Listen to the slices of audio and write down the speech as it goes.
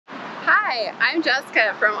Hi, I'm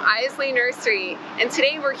Jessica from Iseli Nursery, and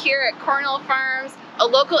today we're here at Cornell Farms, a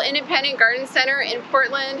local independent garden center in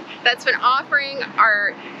Portland that's been offering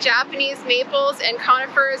our Japanese maples and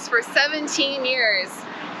conifers for 17 years.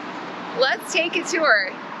 Let's take a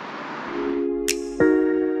tour.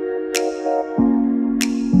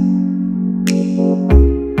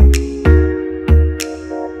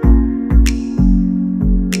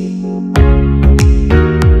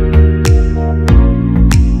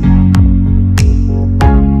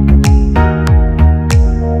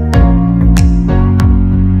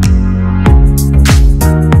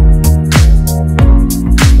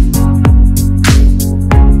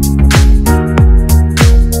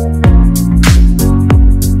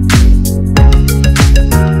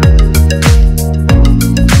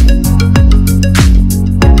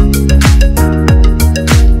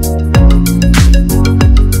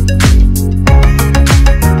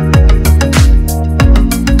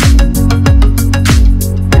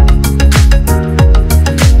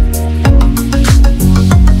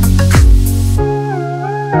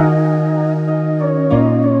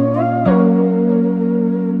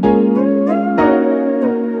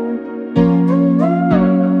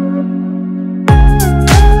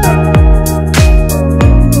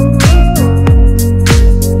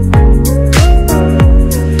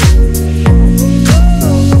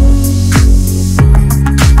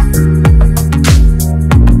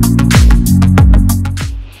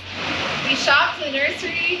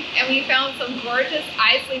 Nursery, and we found some gorgeous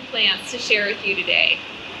Iseli plants to share with you today.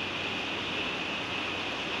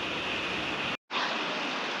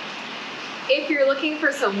 If you're looking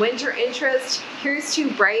for some winter interest, here's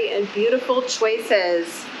two bright and beautiful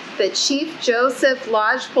choices. The Chief Joseph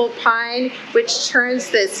Lodgepole pine, which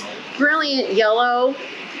turns this brilliant yellow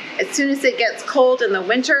as soon as it gets cold in the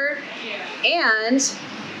winter. And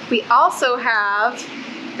we also have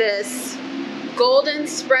this golden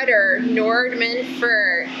spreader Nordmann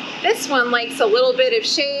fir. This one likes a little bit of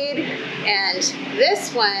shade, and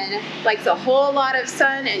this one likes a whole lot of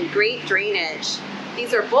sun and great drainage.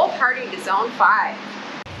 These are both hardy to zone 5.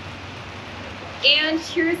 And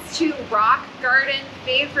here's two rock garden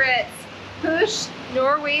favorites, Pusch,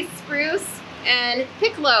 Norway spruce, and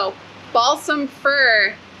Piccolo, balsam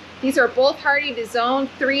fir. These are both hardy to zone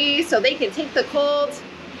 3, so they can take the cold.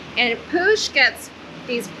 And Pusch gets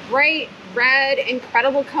these bright red,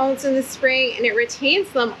 incredible cones in the spring, and it retains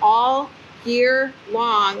them all year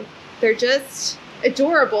long. They're just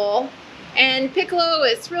adorable. And Piccolo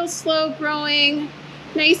is real slow growing,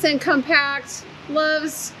 nice and compact,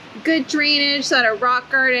 loves good drainage that a rock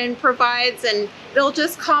garden provides, and it'll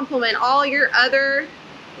just complement all your other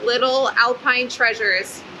little alpine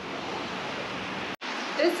treasures.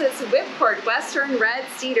 This is Whipcord Western Red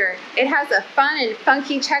Cedar. It has a fun and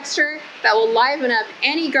funky texture that will liven up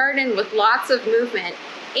any garden with lots of movement.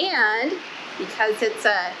 And because it's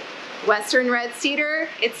a Western Red Cedar,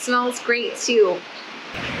 it smells great too.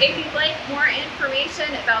 If you'd like more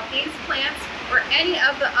information about these plants or any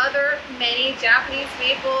of the other many Japanese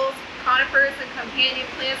maples, conifers, and companion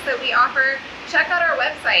plants that we offer, check out our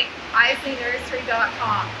website,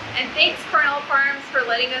 iselinursery.com. And thanks Cornell Farms for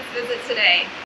letting us visit today.